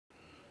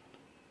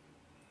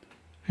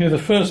Here, the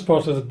first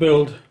part of the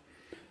build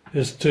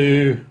is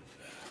to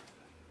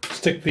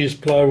stick these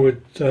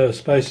plywood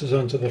spacers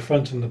onto the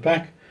front and the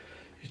back.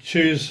 You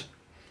choose,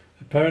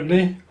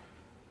 apparently,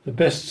 the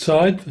best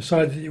side, the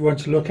side that you want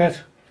to look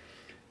at,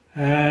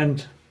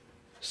 and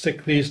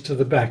stick these to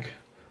the back.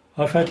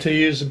 I've had to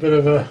use a bit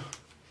of a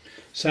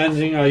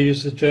sanding. I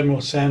use the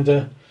Dremel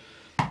sander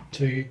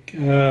to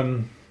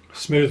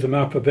smooth them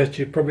up a bit.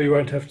 You probably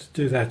won't have to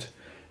do that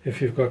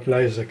if you've got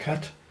laser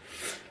cut.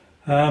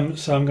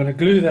 So I'm going to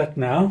glue that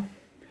now.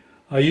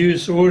 I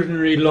use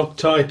ordinary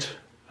Loctite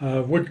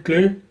wood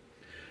glue.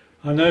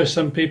 I know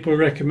some people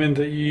recommend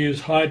that you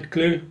use hide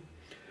glue.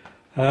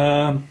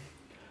 I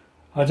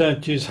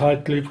don't use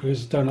hide glue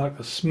because I don't like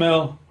the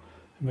smell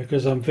and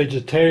because I'm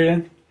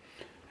vegetarian,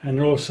 and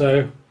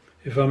also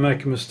if I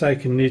make a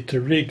mistake and need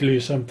to re-glue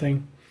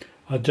something,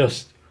 I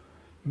just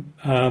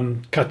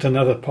cut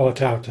another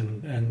part out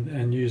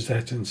and use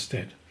that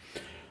instead.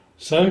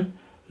 So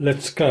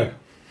let's go.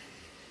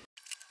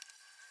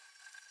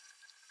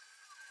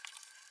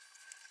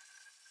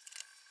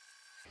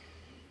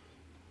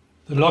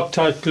 The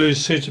Loctite glue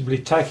is suitably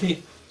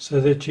tacky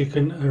so that you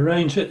can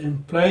arrange it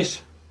in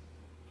place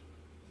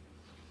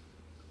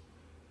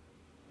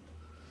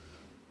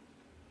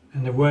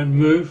and it won't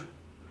move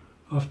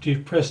after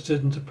you've pressed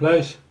it into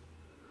place.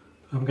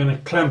 I'm going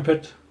to clamp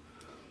it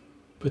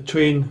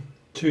between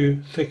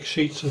two thick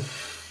sheets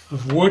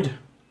of wood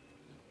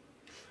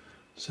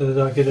so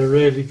that I get a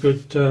really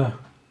good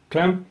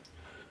clamp.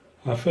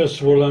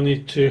 First of all, I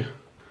need to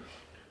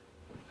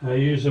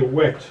use a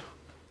wet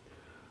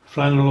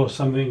flannel or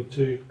something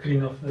to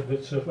clean off the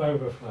bits of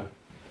overflow,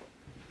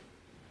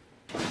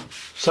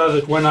 so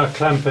that when I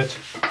clamp it,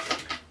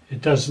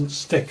 it doesn't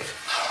stick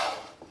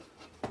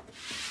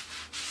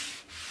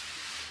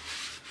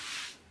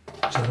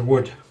to the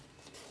wood.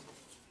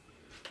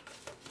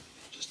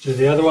 Just do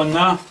the other one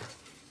now.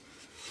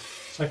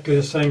 Exactly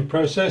the same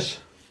process.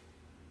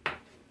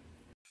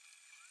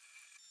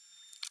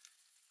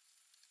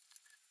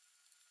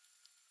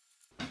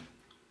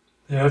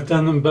 There, I've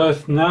done them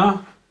both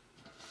now.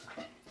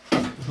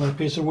 Put a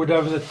piece of wood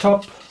over the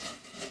top.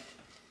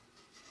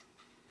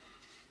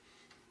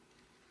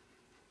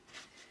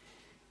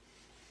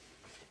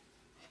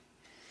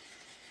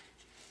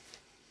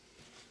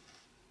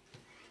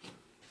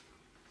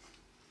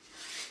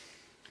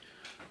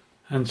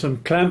 And some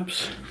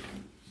clamps.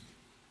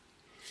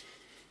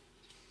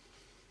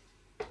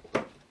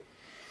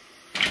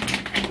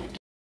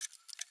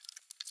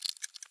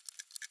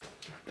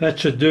 That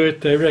should do it.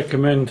 They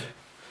recommend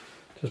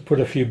just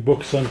put a few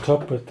books on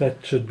top, but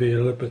that should be a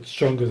little bit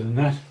stronger than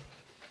that.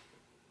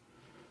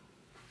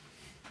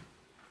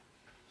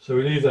 So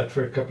we leave that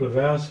for a couple of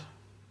hours,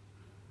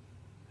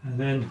 and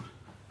then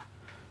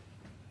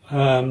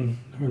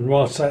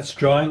whilst that's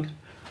drying,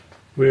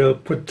 we'll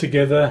put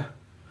together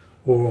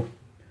or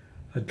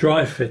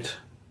dry fit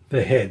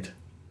the head.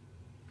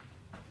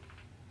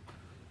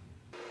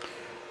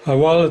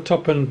 While the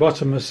top and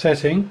bottom are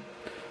setting,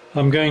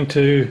 I'm going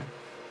to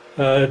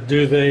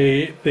do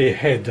the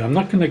head. I'm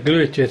not going to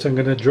glue it yet, I'm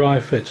going to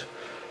dry fit.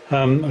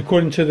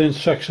 According to the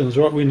instructions,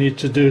 what we need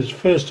to do is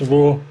first of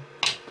all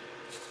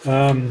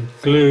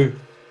glue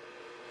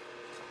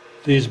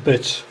these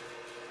bits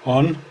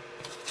on.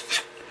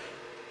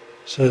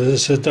 So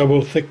this is a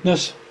double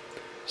thickness,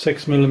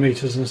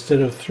 6mm instead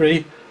of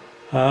 3.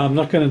 I'm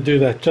not going to do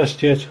that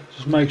just yet,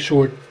 just make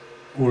sure it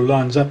all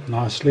lines up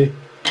nicely.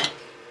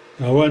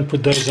 I won't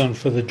put those on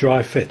for the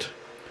dry fit.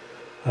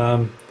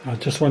 I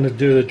just want to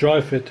do the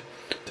dry fit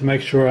to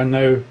make sure I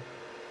know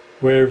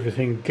where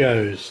everything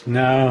goes.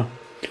 Now,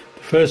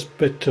 the first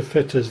bit to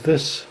fit is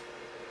this,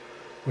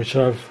 which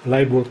I've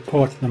labelled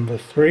part number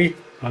 3.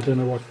 I don't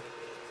know what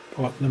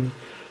part number,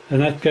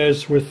 and that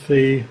goes with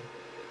the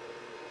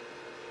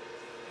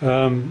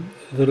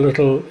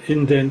little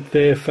indent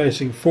there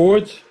facing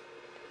forwards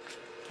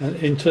and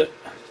into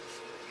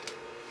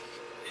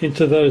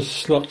those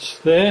slots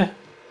there.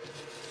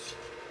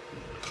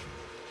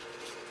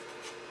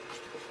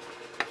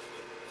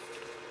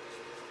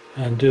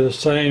 And do the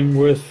same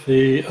with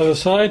the other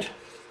side.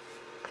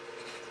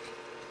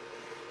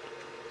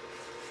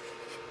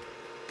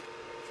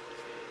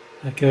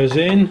 That goes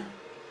in.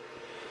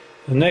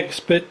 The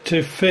next bit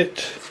to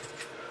fit,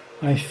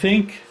 I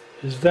think,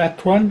 is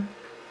that one,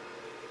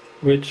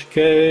 which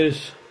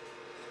goes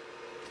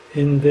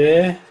in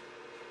there.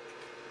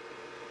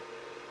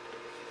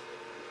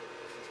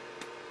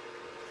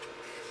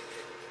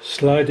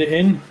 Slide it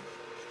in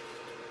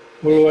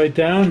all the way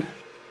down.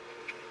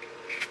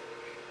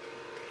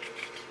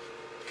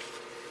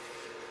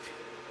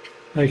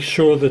 Make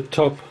sure the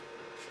top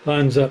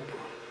lines up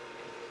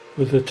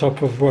with the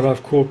top of what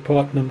I've called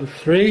part number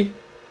 3.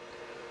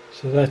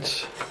 So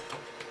that's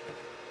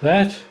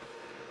that.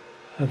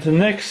 And the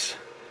next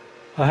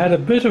I had a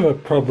bit of a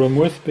problem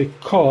with,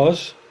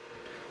 because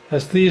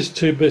as these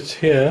two bits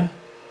here,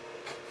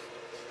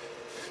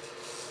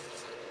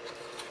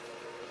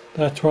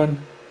 that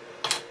one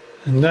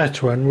and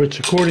that one, which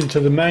according to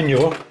the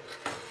manual,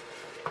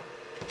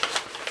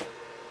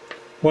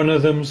 one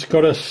of them's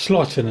got a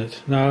slot in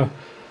it. Now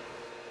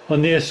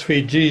on the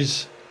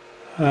SVG's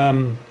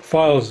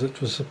files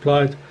that were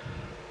supplied,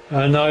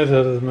 neither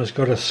of them has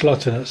got a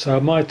slot in it, so I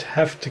might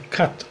have to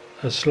cut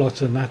a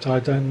slot in that, I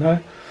don't know.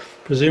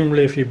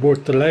 Presumably if you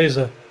bought the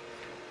laser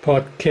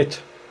part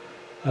kit,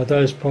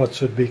 those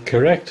parts would be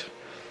correct.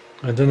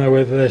 I don't know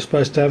whether they're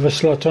supposed to have a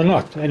slot or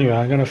not. Anyway,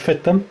 I'm going to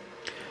fit them,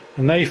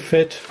 and they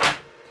fit,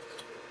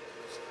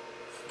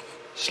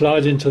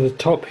 slide into the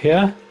top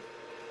here,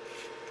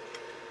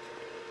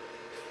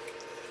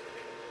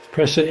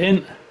 press it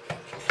in.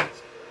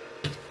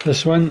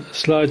 This one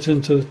slides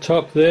into the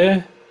top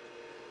there,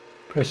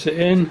 press it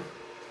in,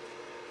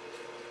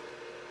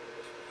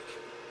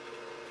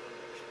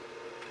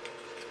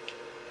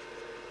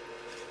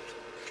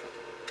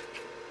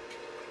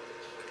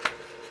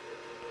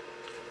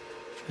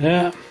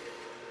 yeah,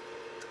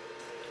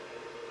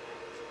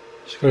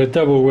 it's got a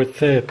double width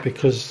there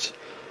because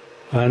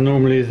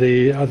normally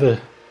the other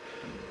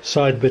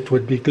side bit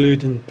would be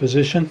glued in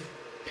position.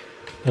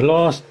 The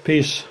last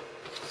piece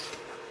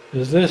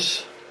is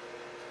this,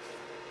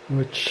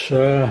 which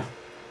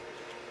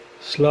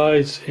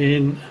slides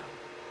in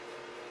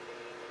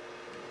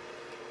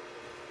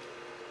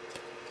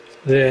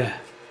there.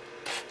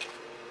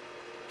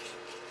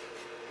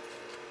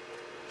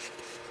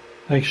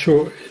 Make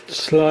sure it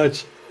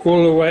slides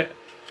all the way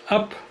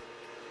up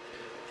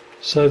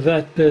so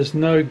that there's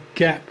no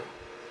gap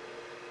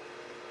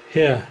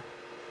here.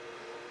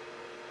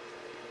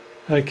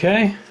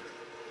 Okay,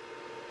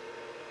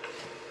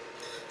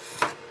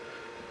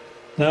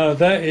 now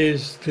that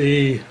is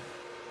the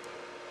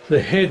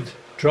head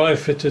dry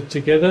fitted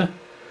together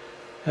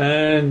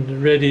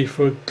and ready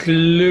for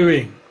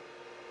gluing.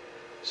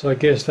 So I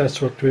guess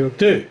that's what we'll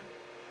do.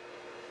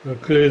 We'll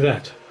glue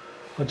that.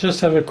 I'll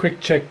just have a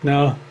quick check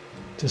now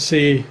to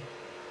see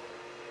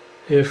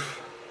if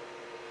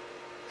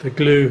the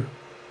glue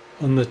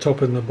on the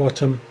top and the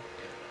bottom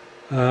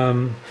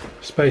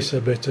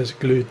spacer bit is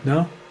glued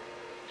now.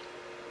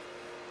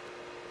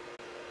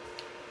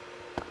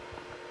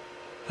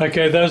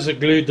 Okay, those are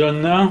glued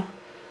on now.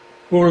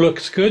 All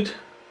looks good.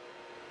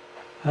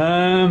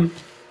 And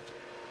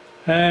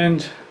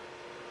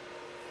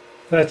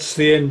that's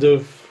the end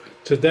of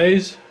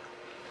today's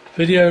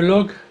video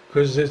log,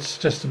 because it's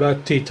just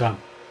about tea time.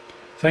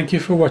 Thank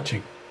you for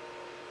watching.